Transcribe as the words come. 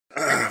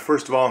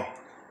First of all,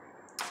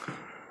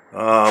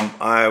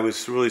 I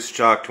was really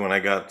shocked when I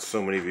got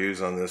so many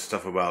views on this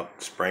stuff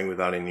about spraying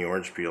without any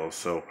orange peel.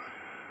 So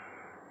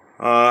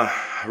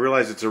I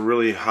realize it's a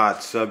really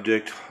hot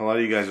subject. A lot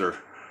of you guys are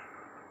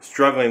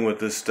struggling with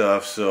this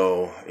stuff.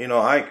 So,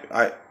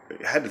 I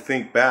had to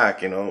think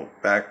back,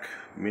 back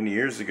many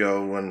years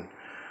ago when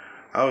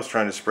I was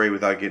trying to spray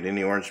without getting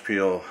any orange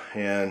peel.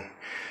 And,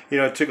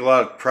 it took a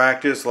lot of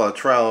practice, a lot of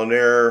trial and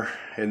error,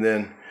 and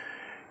then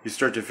you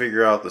start to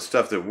figure out the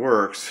stuff that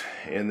works,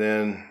 and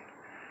then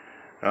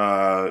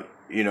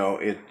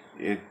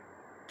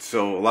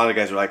so a lot of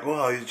guys are like,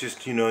 well, it's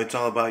just, it's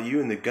all about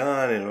you and the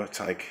gun, and it's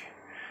like,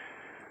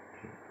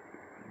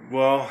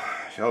 well,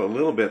 a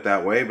little bit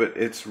that way, but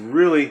it's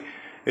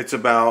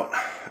about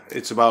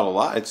a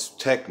lot. It's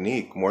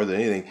technique more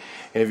than anything.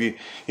 And if you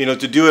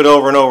to do it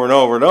over and over and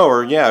over and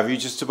over, yeah, if you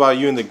just about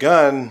you and the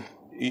gun,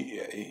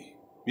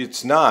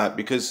 it's not,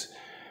 because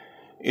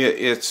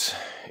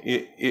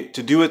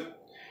to do it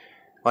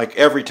like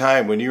every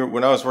time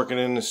when I was working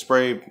in the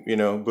spray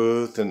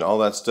booth and all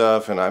that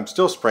stuff, and I'm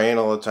still spraying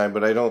all the time,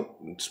 but I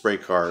don't spray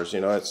cars.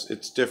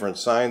 It's different.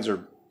 Signs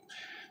are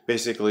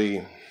basically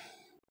the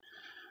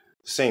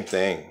same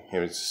thing.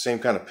 It's the same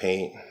kind of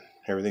paint.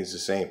 Everything's the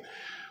same,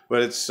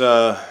 but it's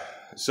but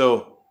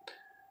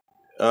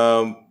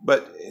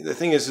the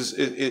thing is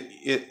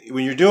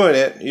when you're doing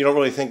it, you don't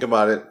really think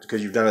about it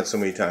because you've done it so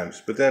many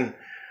times. But then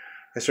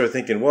I started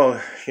thinking,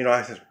 well,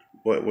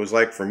 what it was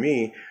like for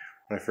me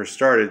when I first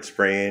started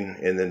spraying,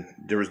 and then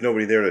there was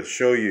nobody there to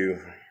show you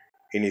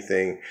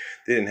anything.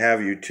 They didn't have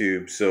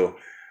YouTube, so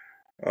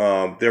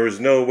there was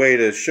no way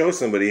to show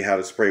somebody how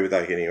to spray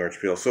without getting orange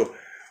peel. So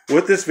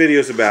what this video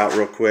is about,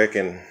 real quick,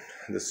 and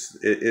I'm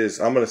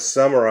going to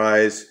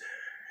summarize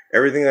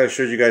everything that I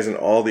showed you guys in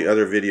all the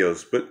other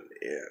videos. But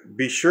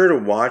be sure to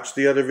watch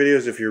the other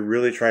videos if you're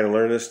really trying to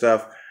learn this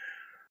stuff,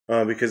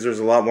 because there's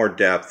a lot more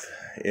depth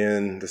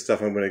in the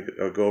stuff I'm going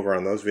to go over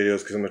on those videos,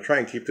 because I'm going to try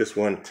and keep this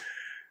one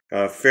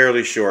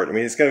fairly short. I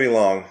mean, it's going to be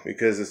long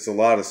because it's a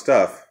lot of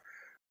stuff,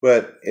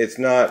 but it's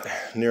not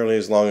nearly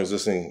as long as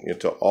listening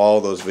to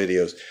all those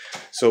videos.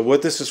 So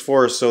what this is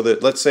for is so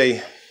that, let's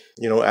say,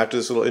 after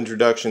this little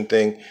introduction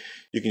thing,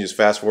 you can just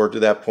fast forward to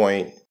that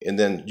point, and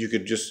then you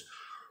could just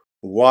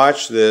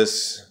watch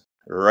this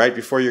right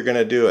before you're going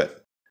to do it.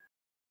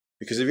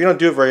 Because if you don't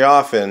do it very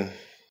often,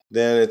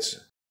 then what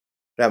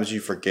happens,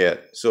 you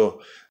forget.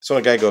 So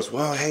a guy goes,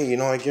 well, hey,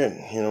 I get,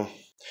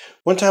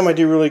 one time I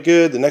do really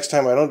good, the next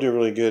time I don't do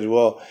really good.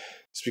 Well,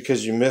 it's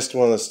because you missed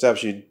one of the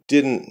steps. You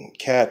didn't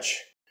catch,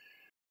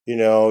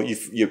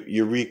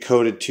 you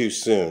recoated too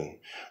soon,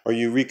 or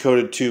you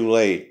recoated too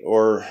late,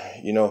 or,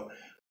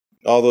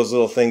 all those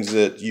little things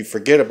that you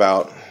forget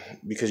about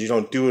because you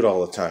don't do it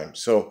all the time.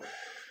 So,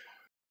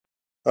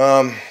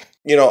 I'm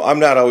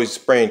not always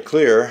spraying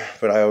clear,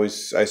 but I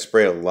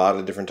spray a lot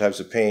of different types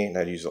of paint.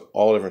 I use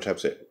all different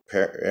types of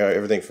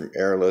everything from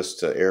airless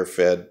to air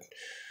fed,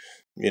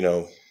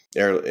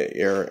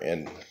 air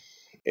and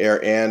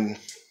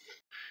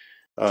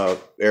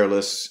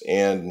airless,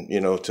 and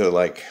to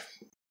like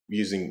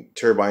using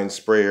turbine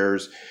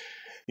sprayers,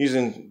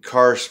 using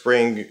car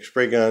spray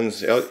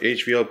guns,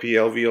 HVLP,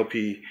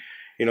 LVLP.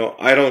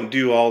 I don't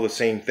do all the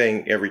same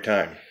thing every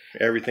time.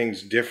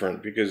 Everything's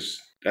different because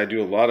I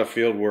do a lot of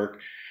field work,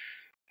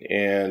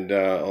 and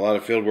a lot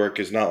of field work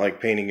is not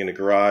like painting in a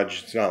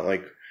garage. It's not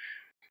like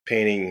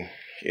painting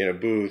in a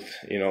booth.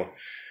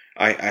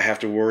 I have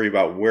to worry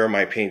about where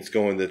my paint's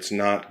going that's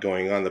not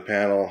going on the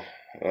panel.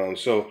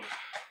 So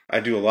I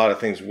do a lot of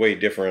things way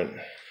different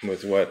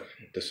with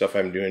the stuff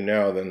I'm doing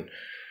now than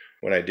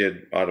when I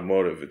did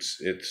automotive.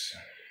 It's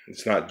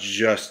not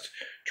just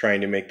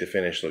trying to make the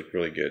finish look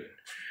really good.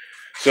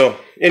 So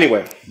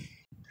anyway,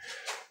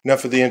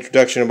 enough of the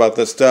introduction about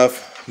this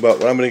stuff. But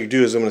what I'm going to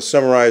do is I'm going to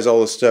summarize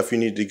all the stuff you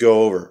need to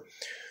go over.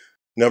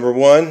 Number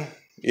one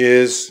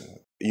is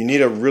you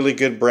need a really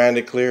good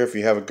branded clear. If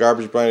you have a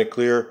garbage branded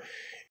clear,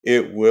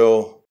 it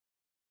will,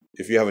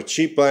 if you have a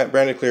cheap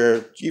branded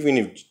clear, even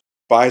if you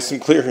buy some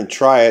clear and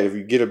try it, if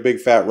you get a big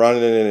fat run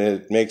in it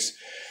and it makes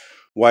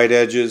white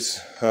edges,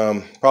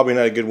 probably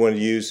not a good one to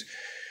use,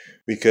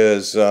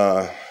 because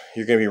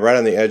you're going to be right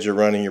on the edge of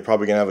running. You're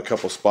probably going to have a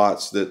couple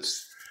spots that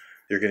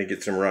you're going to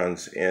get some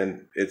runs,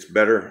 and it's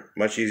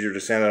much easier to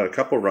sand out a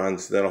couple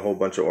runs than a whole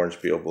bunch of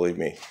orange peel, believe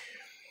me.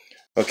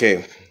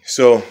 Okay,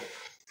 so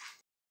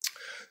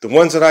the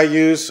ones that I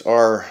use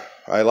are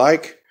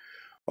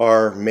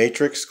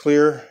matrix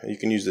clear. You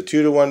can use the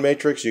 2-to-1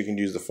 matrix. You can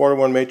use the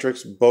 4-to-1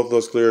 matrix. Both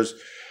those clears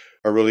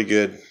are really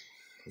good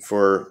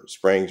for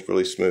spraying. It's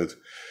really smooth,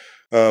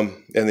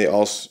 and they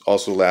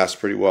also last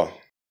pretty well.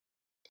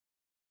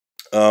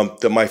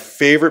 My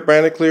favorite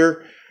branded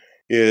clear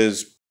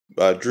is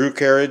Drew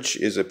Carriage.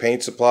 Is a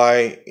paint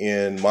supply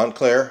in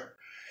Montclair,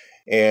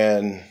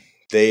 and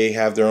they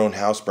have their own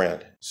house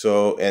brand.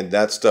 So, and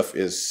that stuff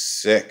is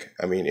sick.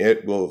 I mean,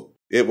 it will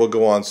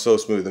go on so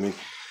smooth. I mean,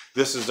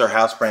 this is their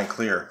house brand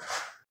clear.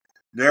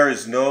 There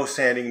is no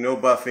sanding, no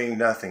buffing,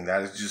 nothing.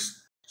 That is just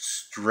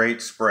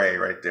straight spray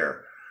right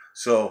there.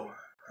 So,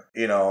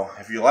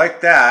 if you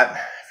like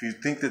that, if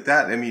you think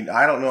that, I mean,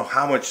 I don't know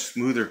how much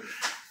smoother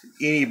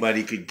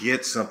anybody could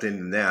get something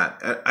than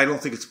that. I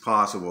don't think it's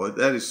possible.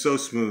 That is so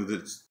smooth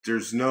that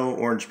there's no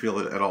orange peel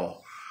at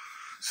all.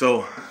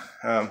 So,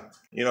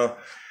 you know,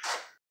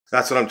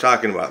 that's what I'm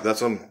talking about.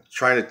 That's what I'm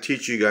trying to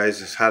teach you guys,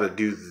 is how to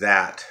do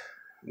that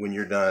when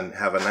you're done.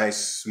 Have a nice,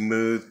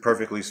 smooth,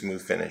 perfectly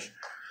smooth finish.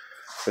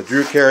 The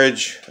Drew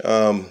carriage,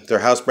 their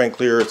house brand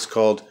clear, it's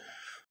called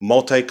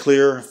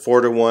multiclear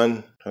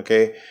 4-to-1.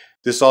 Okay,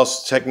 this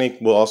also technique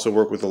will also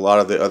work with a lot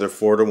of the other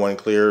 4-to-1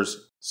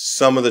 clears,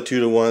 some of the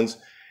 2-to-1s.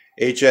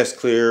 HS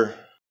clear,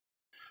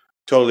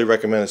 totally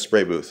recommend a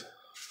spray booth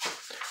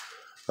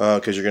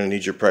because you're going to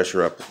need your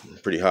pressure up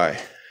pretty high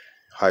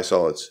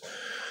solids.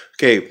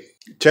 Okay,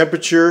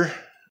 temperature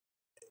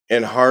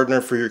and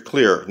hardener for your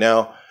clear.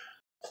 Now,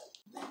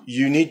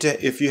 you need to,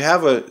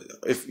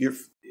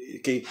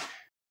 okay,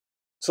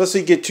 so let's say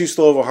you get too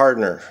slow of a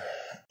hardener.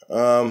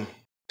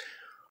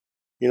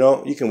 You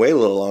know, you can wait a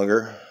little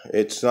longer.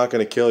 It's not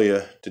going to kill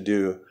you to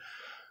do.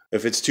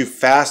 If it's too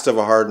fast of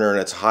a hardener and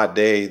it's a hot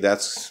day,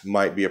 that's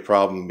might be a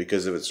problem,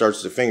 because if it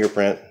starts to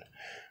fingerprint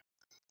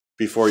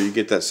before you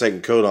get that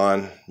second coat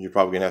on, you're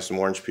probably going to have some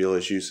orange peel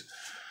issues.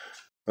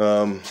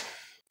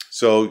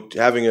 So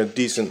having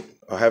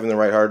the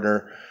right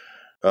hardener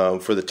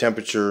for the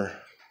temperature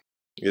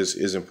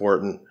is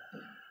important.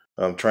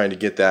 Trying to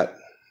get that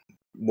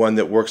one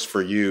that works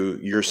for you,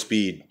 your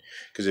speed.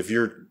 Because if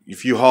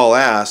you haul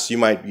ass, you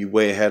might be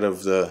way ahead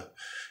of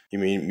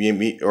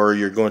or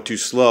you're going too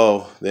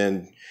slow.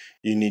 Then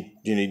you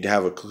need to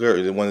have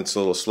the one that's a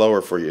little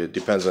slower for you. It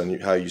depends on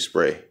how you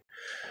spray.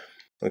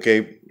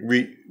 Okay,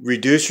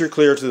 reduce your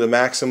clear to the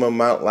maximum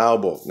amount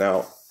allowable.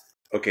 Now,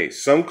 okay,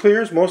 some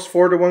clears, most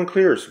 4-to-1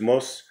 clears, the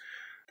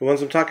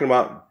ones I'm talking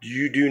about,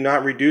 you do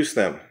not reduce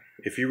them.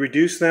 If you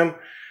reduce them,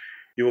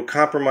 you will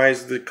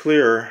compromise the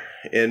clear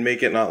and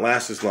make it not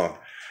last as long.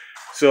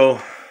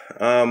 So,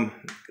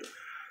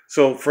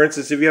 for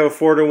instance, if you have a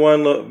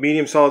 4-to-1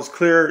 medium solids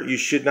clear, you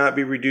should not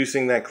be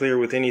reducing that clear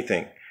with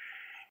anything.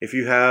 If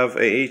you have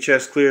a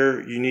HS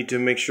clear, you need to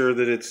make sure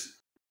that it's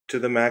to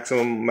the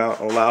maximum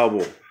amount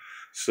allowable,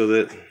 so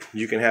that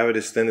you can have it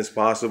as thin as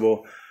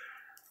possible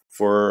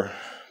for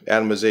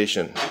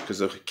atomization. Because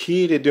the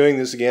key to doing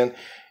this again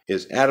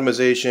is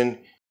atomization.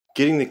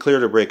 Getting the clear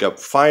to break up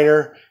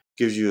finer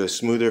gives you a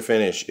smoother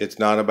finish. It's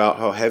not about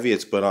how heavy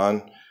it's put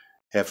on.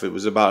 If it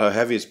was about how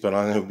heavy it's put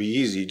on, it would be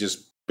easy. Just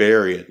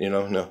bury it, you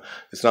know. No,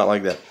 it's not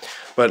like that.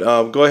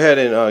 But go ahead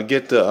and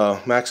get the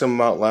maximum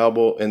amount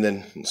allowable, and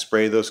then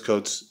spray those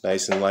coats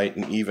nice and light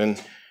and even,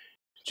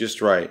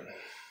 just right.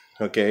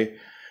 Okay.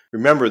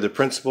 Remember, the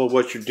principle of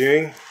what you're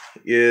doing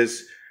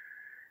is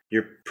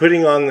you're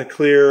putting on the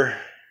clear.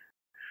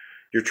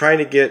 You're trying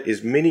to get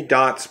as many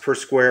dots per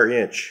square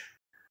inch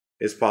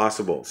as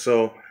possible.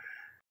 So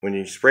when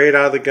you spray it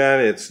out of the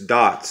gun, it's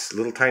dots,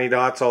 little tiny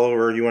dots all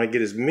over. You want to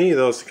get as many of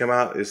those to come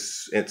out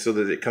so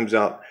that it comes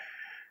out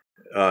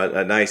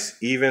a nice,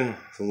 even,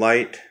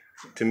 light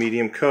to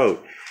medium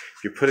coat.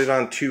 If you put it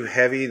on too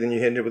heavy, then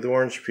you end up with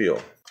orange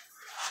peel.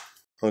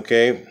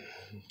 Okay,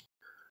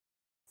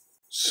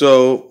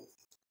 so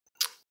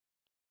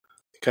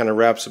it kind of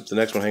wraps up the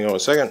next one. Hang on a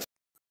second.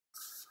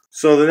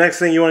 So the next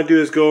thing you want to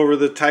do is go over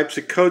the types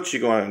of coats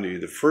you want to do.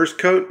 The first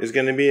coat is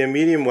going to be a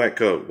medium wet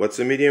coat. What's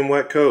a medium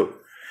wet coat?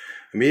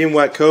 A medium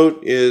wet coat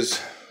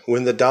is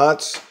when the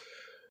dots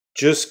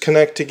just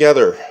connect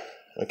together.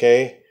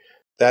 Okay,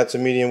 that's a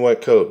medium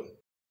wet coat.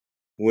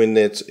 When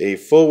it's a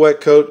full wet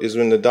coat is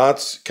when the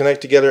dots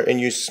connect together and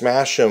you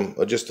smash them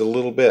just a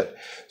little bit.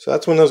 So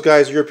that's when those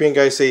guys, European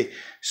guys, say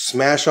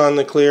smash on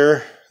the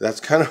clear. That's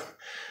kind of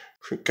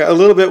a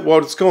little bit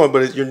what it's going,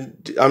 but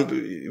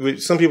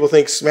some people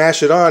think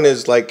smash it on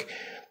is like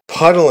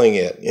puddling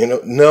it. You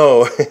know,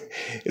 no,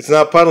 it's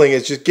not puddling.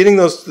 It's just getting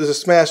those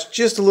smash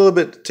just a little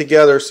bit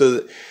together so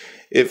that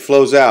it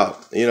flows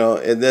out. You know,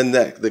 and then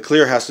the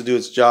clear has to do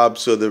its job.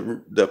 So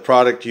the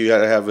product you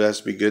gotta have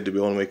has to be good to be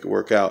able to make it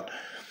work out.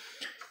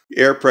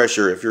 Air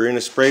pressure. If you're in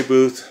a spray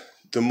booth,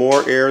 the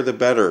more air, the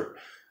better.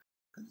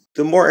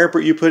 The more air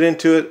you put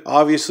into it,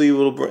 obviously, it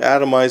will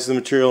atomize the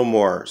material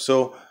more.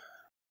 So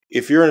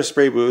if you're in a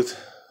spray booth,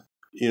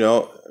 you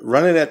know,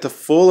 run it at the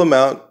full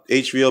amount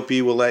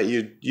HVLP will let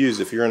you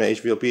use if you're in an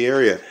HVLP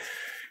area.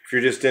 If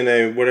you're just in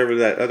a, whatever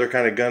that other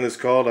kind of gun is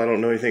called, I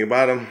don't know anything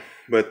about them,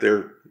 but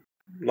they're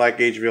like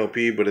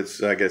HVLP, but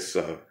it's, I guess,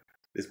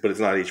 but it's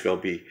not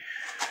HVLP.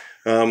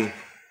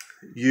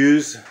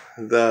 Use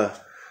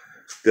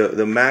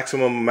the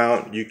maximum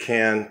amount you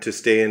can to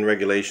stay in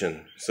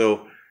regulation.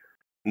 So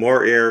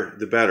more air,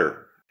 the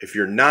better. If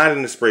you're not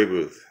in the spray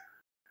booth,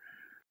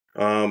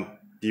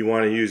 you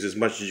want to use as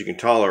much as you can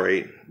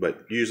tolerate.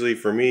 But usually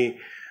for me,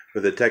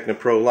 with a Techno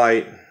Pro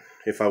Light,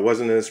 if I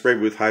wasn't in a spray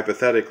booth,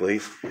 hypothetically,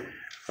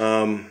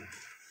 I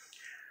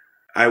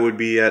would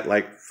be at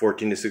like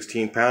 14 to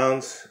 16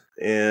 pounds,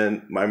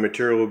 and my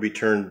material would be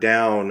turned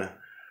down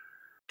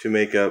to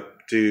make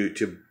up to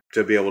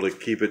be able to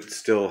keep it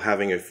still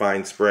having a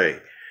fine spray.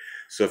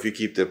 So if you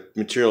keep the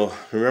material,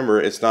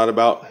 remember, it's not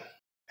about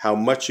how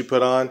much you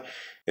put on,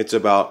 it's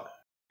about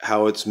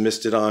how it's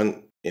misted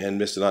on and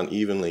mist it on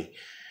evenly.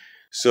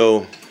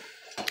 So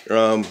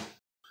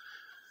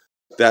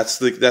that's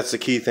the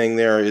key thing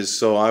there is,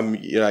 so I'm,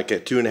 you know, I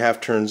get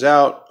 2.5 turns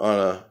out on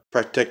a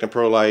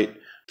Techno Light,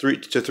 3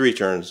 to 3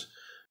 turns.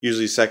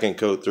 Usually second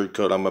coat, third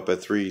coat, I'm up at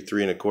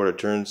 3.25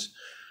 turns.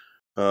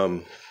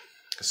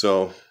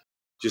 So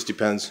just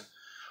depends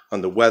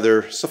on the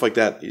weather, stuff like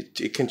that.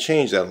 It can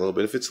change that a little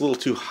bit. If it's a little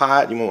too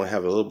hot, you want to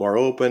have it a little more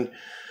open.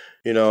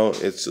 You know,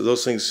 it's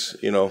those things,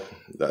 you know,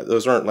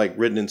 those aren't like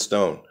written in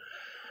stone.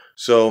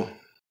 So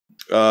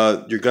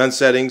your gun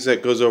settings,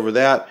 that goes over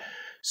that.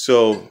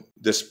 So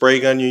the spray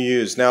gun you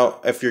use.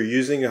 Now, if you're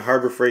using a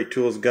Harbor Freight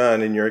Tools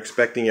gun and you're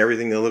expecting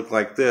everything to look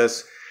like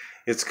this,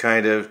 it's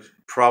kind of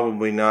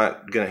probably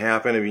not going to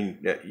happen. I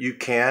mean, you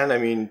can. I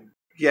mean,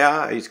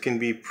 yeah, it can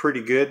be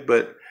pretty good,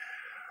 but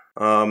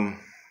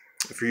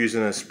if you're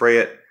using a spray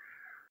it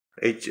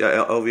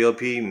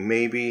LVLP,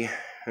 maybe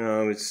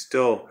it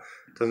still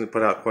doesn't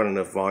put out quite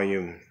enough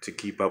volume to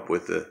keep up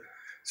with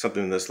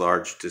something this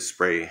large to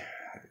spray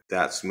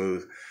that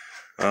smooth.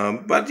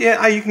 But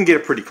yeah, you can get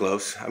it pretty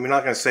close. I mean, I'm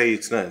not going to say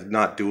it's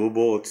not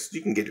doable.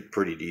 You can get it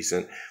pretty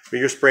decent. But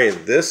you're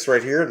spraying this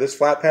right here, this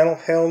flat panel,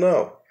 hell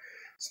no.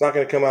 It's not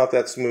going to come out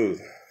that smooth.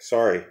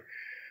 Sorry.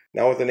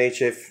 Not with an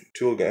HF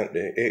tool gun.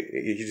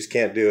 You just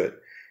can't do it.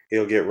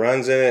 You'll get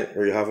runs in it,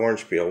 or you'll have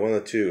orange peel, one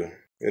of the two.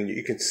 And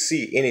you can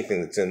see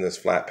anything that's in this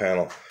flat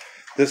panel.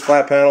 This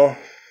flat panel,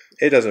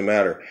 it doesn't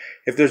matter.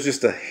 If there's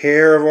just a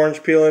hair of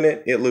orange peel in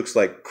it, it looks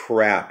like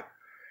crap.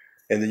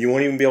 And then you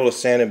won't even be able to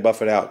sand and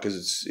buff it out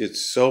because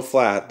it's so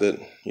flat that,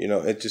 you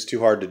know, it's just too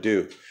hard to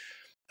do.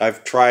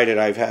 I've tried it.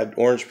 I've had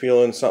orange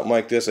peel in something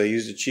like this. I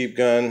used a cheap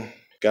gun,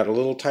 got a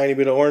little tiny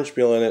bit of orange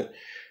peel in it,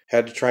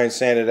 had to try and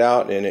sand it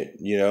out, and it,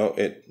 you know,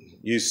 it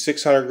used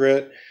 600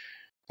 grit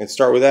and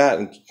start with that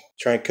and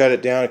try and cut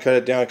it down and cut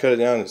it down and cut it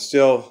down, and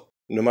still,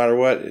 no matter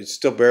what, it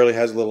still barely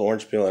has a little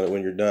orange peel in it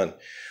when you're done.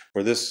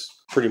 Where this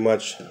pretty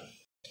much,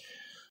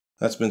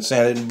 that's been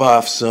sanded and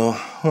buffed, so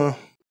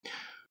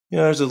you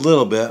know, there's a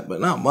little bit, but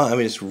not much. I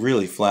mean, it's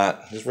really flat.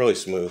 It's really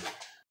smooth.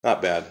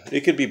 Not bad.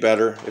 It could be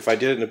better. If I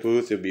did it in a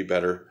booth, it would be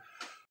better.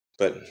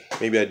 But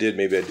maybe I did,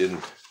 maybe I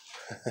didn't.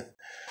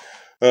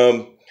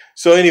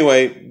 So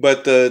anyway,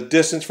 but the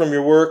distance from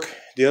your work,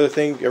 the other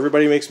thing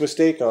everybody makes a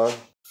mistake on,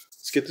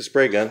 let's get the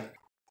spray gun.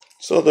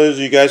 So those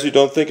of you guys who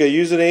don't think I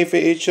use an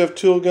HF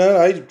tool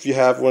gun, you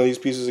have one of these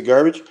pieces of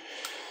garbage.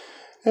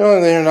 You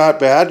know, they're not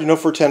bad. You know,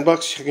 for $10,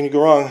 how can you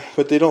go wrong?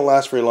 But they don't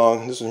last very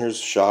long. This one here's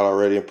shot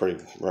already. I'm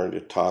pretty ready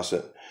to toss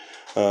it.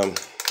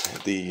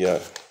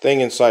 The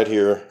thing inside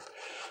here,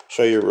 I'll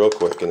show you real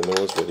quick in the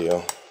middle of this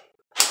video.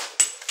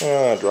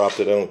 I dropped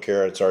it. I don't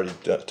care. It's already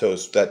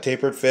toast. That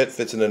tapered fit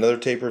fits in another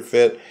tapered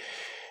fit,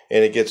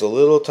 and it gets a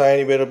little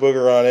tiny bit of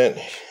booger on it.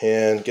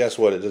 And guess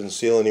what? It doesn't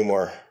seal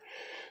anymore.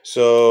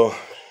 So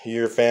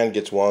your fan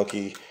gets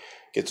wonky,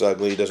 gets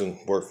ugly,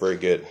 doesn't work very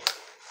good.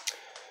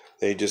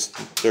 And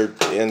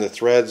the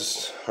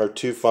threads are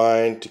too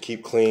fine to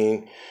keep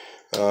clean.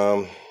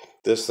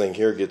 This thing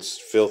here gets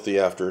filthy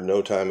after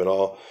no time at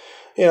all.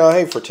 You know,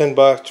 hey, for $10,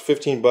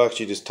 $15,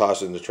 you just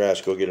toss it in the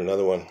trash, go get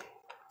another one.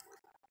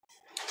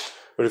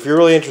 But if you're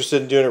really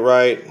interested in doing it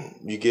right,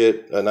 you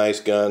get a nice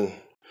gun.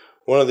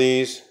 One of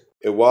these,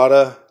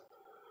 Iwata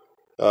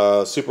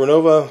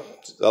Supernova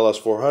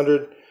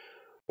LS400,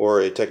 or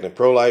a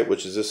Techno Light,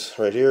 which is this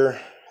right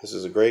here. This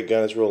is a great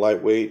gun. It's real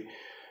lightweight.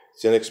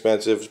 It's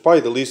inexpensive. It's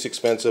probably the least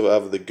expensive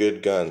of the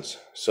good guns.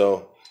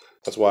 So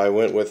that's why I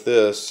went with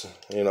this,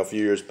 you know, a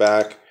few years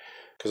back,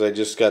 because I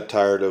just got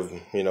tired of,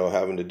 you know,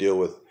 having to deal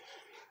with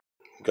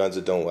guns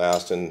that don't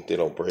last and they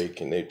don't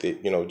break, and they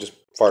you know, just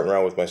farting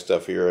around with my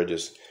stuff here. I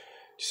just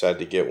decided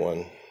to get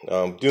one.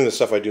 Doing the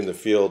stuff I do in the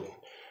field,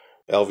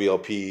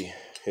 LVLP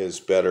is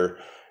better,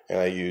 and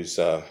I use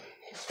a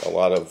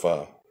lot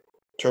of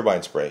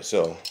turbine spray,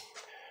 so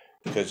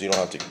because you don't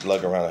have to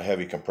lug around a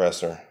heavy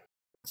compressor.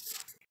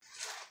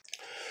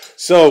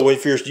 So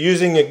if you're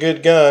using a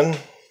good gun,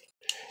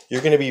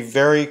 you're going to be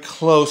very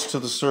close to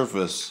the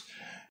surface.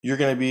 You're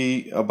going to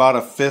be about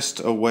a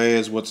fist away,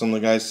 is what some of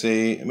the guys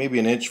say, maybe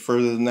an inch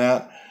further than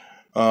that.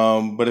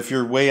 But if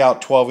you're way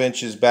out 12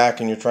 inches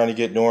back and you're trying to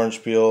get an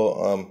orange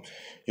peel,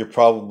 you're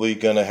probably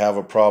going to have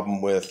a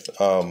problem with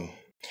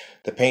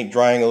the paint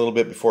drying a little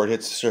bit before it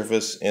hits the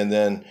surface, and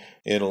then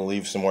it'll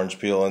leave some orange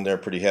peel in there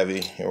pretty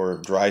heavy, or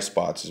dry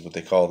spots is what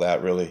they call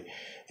that, really.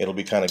 It'll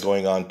be kind of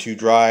going on too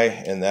dry,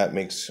 and that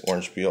makes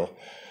orange peel.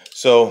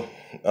 So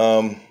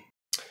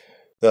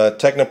the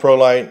Techno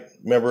Light,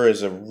 remember,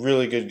 is a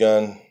really good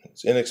gun.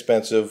 It's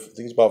inexpensive. I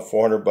think it's about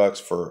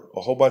 $400 for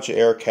a whole bunch of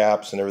air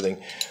caps and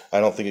everything. I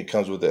don't think it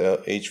comes with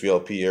the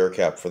HVLP air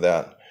cap for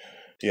that.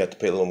 You have to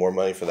pay a little more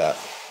money for that.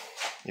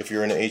 If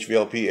you're in an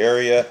HVLP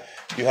area,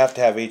 you have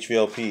to have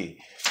HVLP.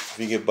 If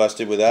you get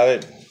busted without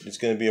it, it's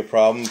going to be a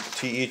problem.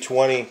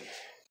 TE20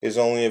 is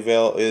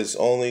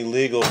only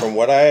legal, from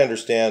what I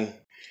understand,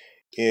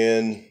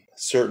 in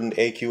certain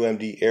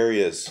AQMD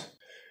areas.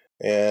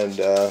 And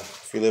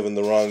if you live in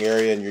the wrong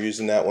area and you're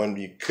using that one,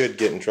 you could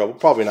get in trouble.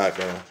 Probably not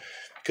going to,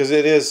 because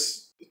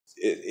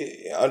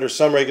under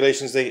some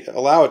regulations they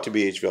allow it to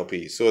be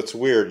HVLP. So it's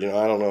weird,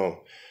 I don't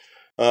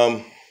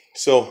know.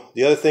 So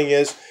the other thing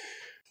is,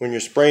 when you're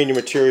spraying your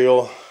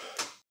material,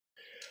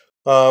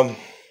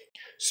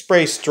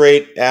 spray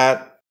straight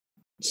at,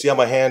 see how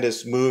my hand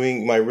is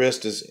moving, my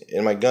wrist is,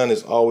 and my gun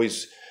is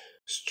always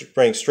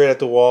spraying straight at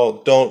the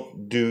wall.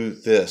 Don't do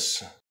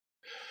this.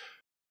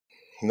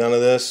 None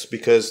of this,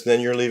 because then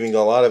you're leaving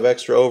a lot of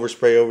extra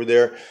overspray over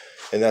there,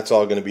 and that's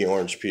all going to be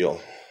orange peel.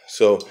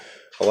 So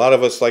a lot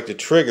of us like to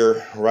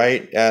trigger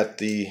right at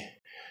the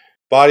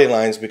body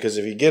lines, because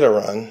if you get a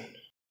run,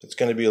 it's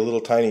going to be a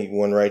little tiny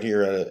one right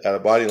here at a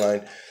body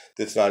line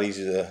that's not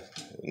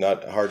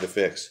not hard to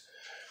fix.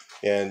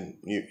 And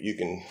you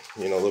can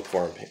look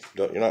for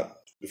them.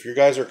 If your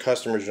guys are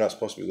customers, you're not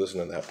supposed to be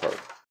listening to that part.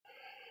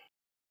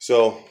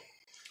 So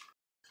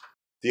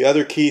the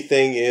other key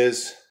thing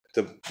is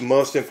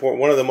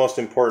one of the most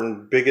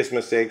important, biggest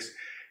mistakes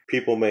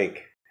people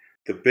make.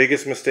 The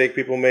biggest mistake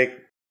people make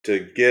to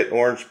get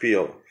orange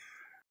peel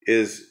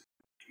is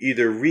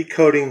either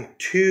recoating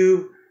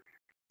too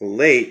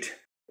late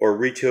or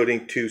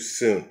recoating too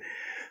soon.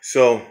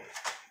 So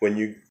when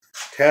you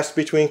test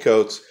between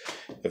coats,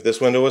 if this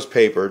window was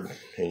papered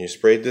and you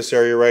sprayed this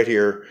area right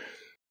here,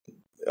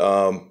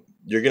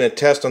 you're going to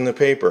test on the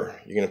paper.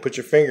 You're going to put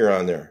your finger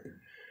on there.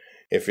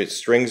 If it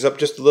strings up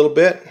just a little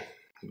bit,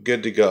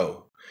 good to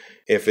go.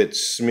 If it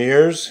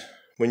smears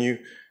when you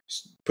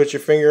put your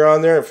finger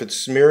on there, if it's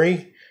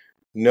smeary,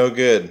 no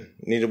good.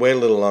 You need to wait a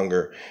little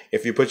longer.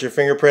 If you put your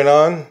fingerprint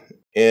on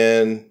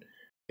and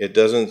it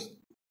doesn't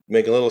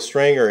make a little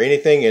string or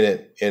anything,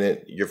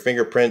 and your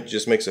fingerprint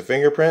just makes a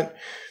fingerprint,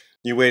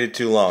 you waited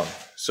too long.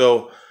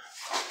 So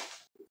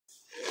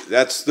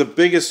that's the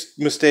biggest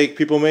mistake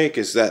people make,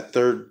 is that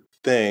third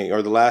thing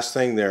or the last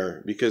thing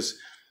there, because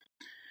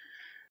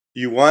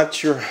you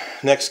want your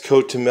next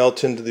coat to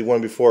melt into the one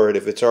before it.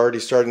 If it's already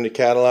starting to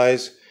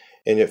catalyze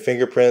and it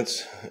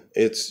fingerprints,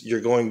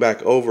 you're going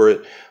back over it.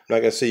 I'm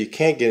not going to say you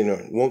can't get it,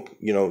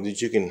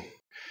 that you can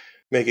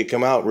make it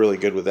come out really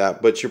good with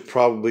that, but you're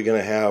probably going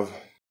to have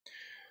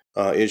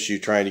issue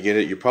trying to get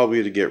it. You're probably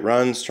going to get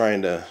runs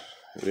trying to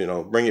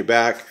bring it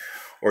back,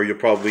 or you'll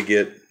probably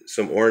get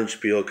some orange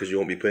peel because you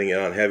won't be putting it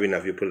on heavy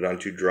enough. You put it on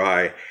too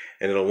dry,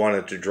 and it'll want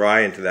it to dry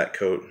into that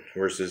coat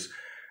versus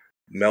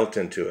melt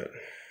into it.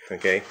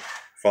 Okay,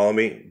 follow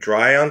me.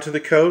 Dry onto the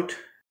coat.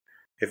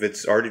 If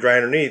it's already dry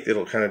underneath,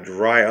 it'll kind of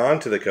dry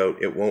onto the coat.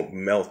 It won't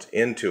melt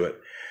into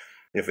it.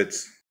 If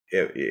it's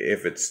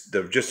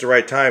just the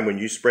right time, when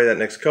you spray that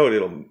next coat,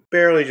 it'll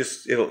barely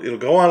it'll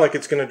go on like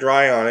it's going to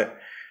dry on it,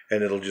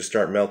 and it'll just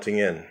start melting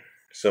in.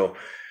 So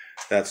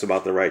that's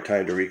about the right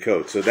time to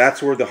recoat. So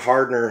that's where the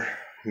hardener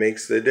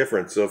makes the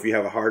difference. So if you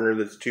have a hardener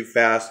that's too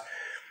fast,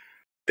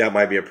 that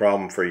might be a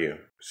problem for you.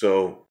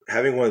 So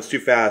having one that's too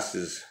fast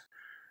is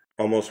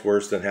almost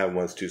worse than having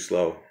one's too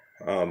slow.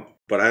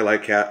 But I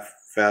like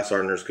fast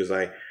hardeners because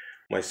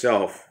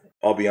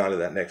I'll be on to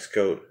that next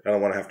coat. I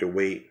don't want to have to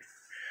wait.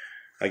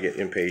 I get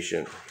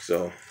impatient.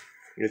 So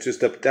it's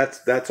just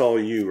that's all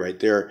you right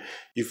there.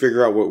 You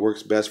figure out what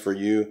works best for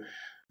you.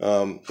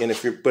 And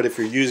if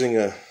you're using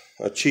a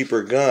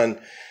cheaper gun,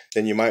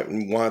 then you might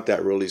want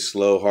that really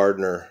slow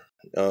hardener.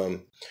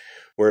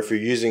 Where if you're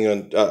using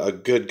a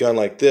good gun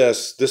like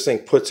this thing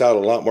puts out a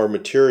lot more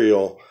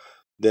material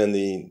than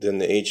the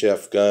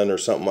HF gun or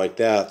something like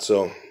that.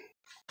 So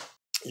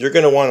you're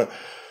gonna want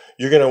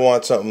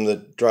something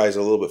that dries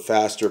a little bit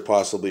faster,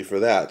 possibly, for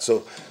that.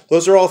 So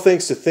those are all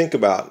things to think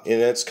about,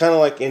 and it's kind of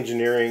like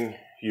engineering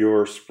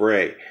your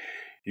spray.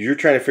 You're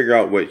trying to figure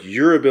out what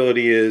your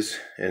ability is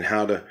and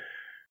how to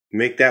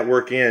make that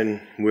work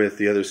in with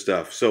the other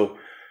stuff. So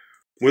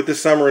with the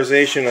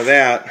summarization of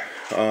that,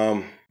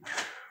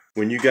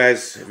 if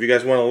you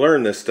guys want to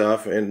learn this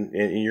stuff, and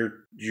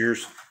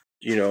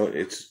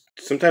it's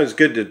sometimes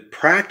good to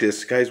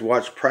practice. Guys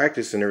watch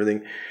practice and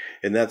everything,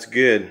 and that's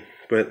good.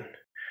 But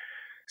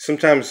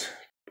sometimes,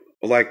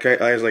 like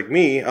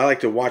me, I like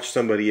to watch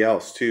somebody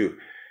else too,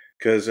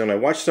 because when I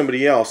watch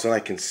somebody else, and I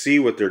can see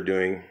what they're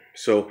doing.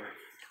 So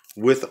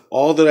with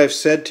all that I've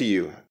said to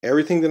you,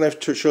 everything that I've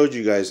showed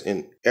you guys,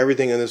 and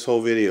everything in this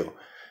whole video,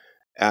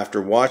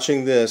 after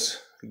watching this,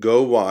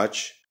 go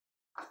watch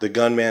the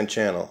Gunman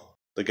channel.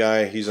 The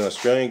guy, he's an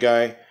Australian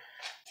guy.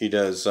 He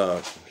does,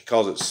 he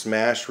calls it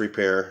smash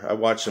repair. I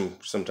watch him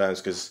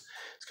sometimes because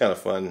it's kind of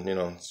fun.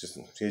 It's just,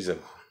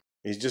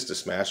 he's just a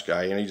smash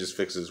guy, and he just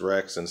fixes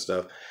wrecks and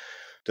stuff.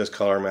 Does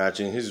color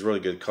matching. He's really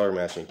good at color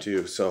matching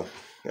too. So,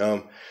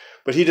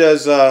 but he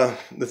does, the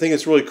thing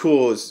that's really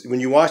cool is when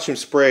you watch him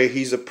spray,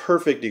 he's a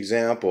perfect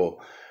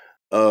example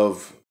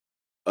of,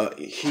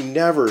 he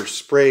never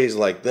sprays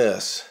like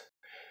this.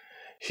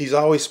 He's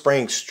always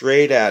spraying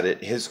straight at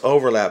it. His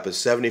overlap is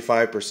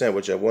 75%,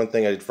 which one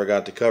thing I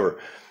forgot to cover.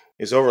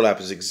 His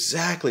overlap is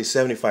exactly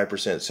 75%.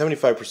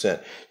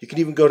 75%. You can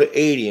even go to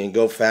 80 and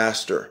go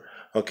faster.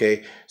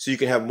 Okay, so you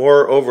can have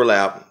more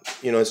overlap.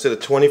 Instead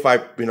of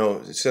 25.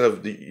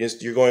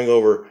 You're going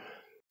over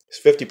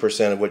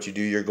 50% of what you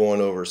do. You're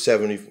going over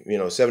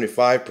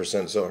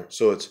 75%.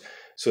 So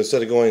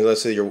instead of going,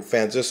 let's say your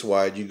fan's this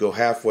wide, you go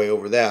halfway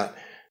over that.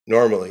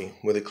 Normally,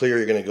 with a clear,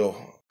 you're going to go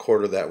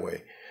quarter that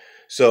way.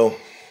 So,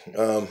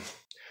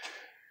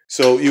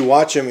 so you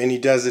watch him, and he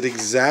does it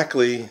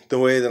exactly the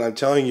way that I'm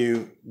telling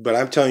you. But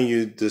I'm telling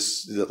you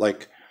this,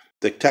 like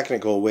the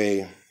technical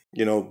way,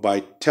 you know, by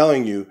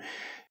telling you.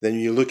 Then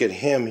you look at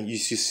him, you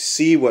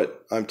see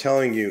what I'm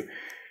telling you,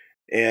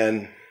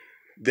 and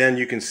then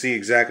you can see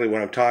exactly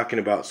what I'm talking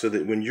about. So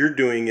that when you're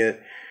doing it,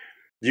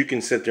 you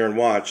can sit there and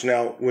watch.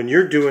 Now, when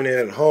you're doing it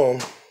at home,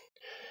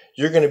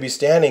 you're going to be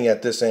standing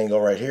at this angle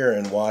right here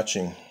and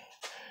watching.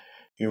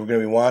 You're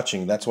going to be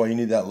watching. That's why you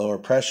need that lower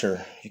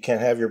pressure. You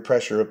can't have your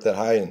pressure up that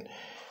high and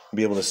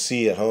be able to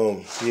see at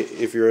home.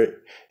 If you're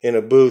in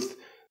a booth,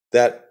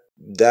 that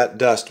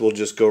dust will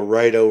just go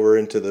right over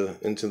into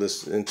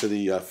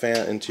the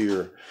fan, into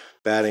your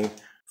batting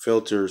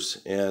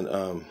filters,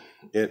 and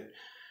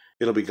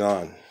it'll be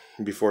gone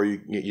before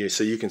you.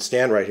 So you can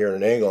stand right here at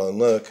an angle and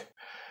look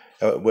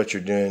at what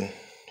you're doing.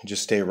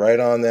 Just stay right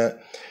on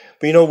that.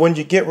 But you know, when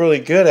you get really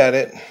good at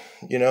it,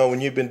 you know, when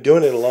you've been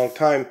doing it a long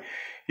time,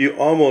 you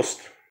almost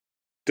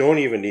don't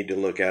even need to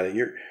look at it.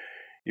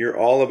 You're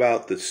all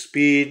about the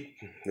speed,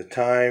 the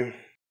time,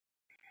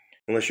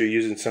 unless you're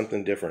using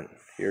something different.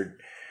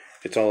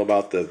 It's all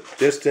about the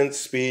distance,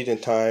 speed,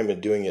 and time,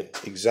 and doing it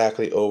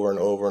exactly over and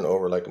over and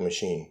over like a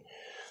machine.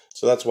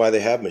 So that's why they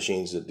have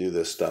machines that do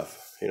this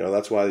stuff. You know,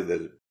 that's why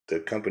the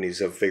companies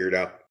have figured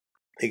out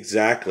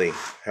exactly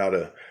how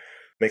to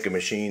make a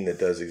machine that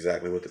does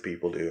exactly what the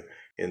people do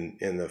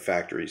in the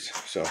factories.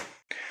 So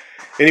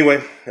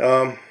anyway,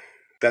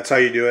 that's how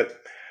you do it.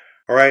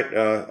 All right,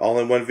 all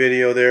in one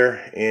video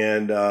there,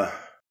 and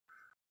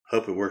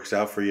hope it works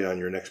out for you on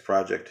your next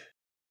project.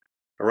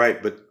 All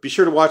right, but be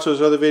sure to watch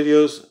those other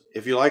videos.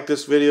 If you like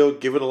this video,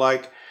 give it a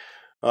like,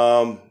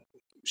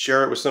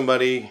 share it with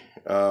somebody,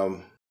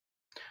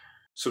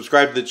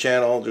 subscribe to the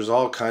channel. There's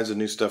all kinds of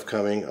new stuff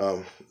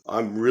coming.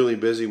 I'm really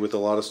busy with a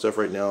lot of stuff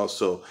right now,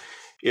 so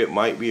it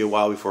might be a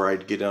while before I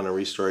get on a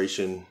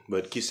restoration,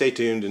 but stay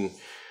tuned and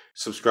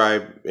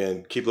subscribe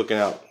and keep looking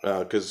out,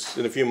 because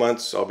in a few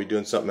months I'll be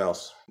doing something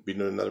else. I'll be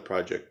doing another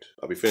project.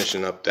 I'll be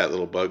finishing up that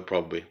little bug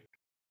probably.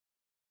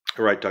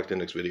 All right, talk to you in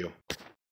the next video.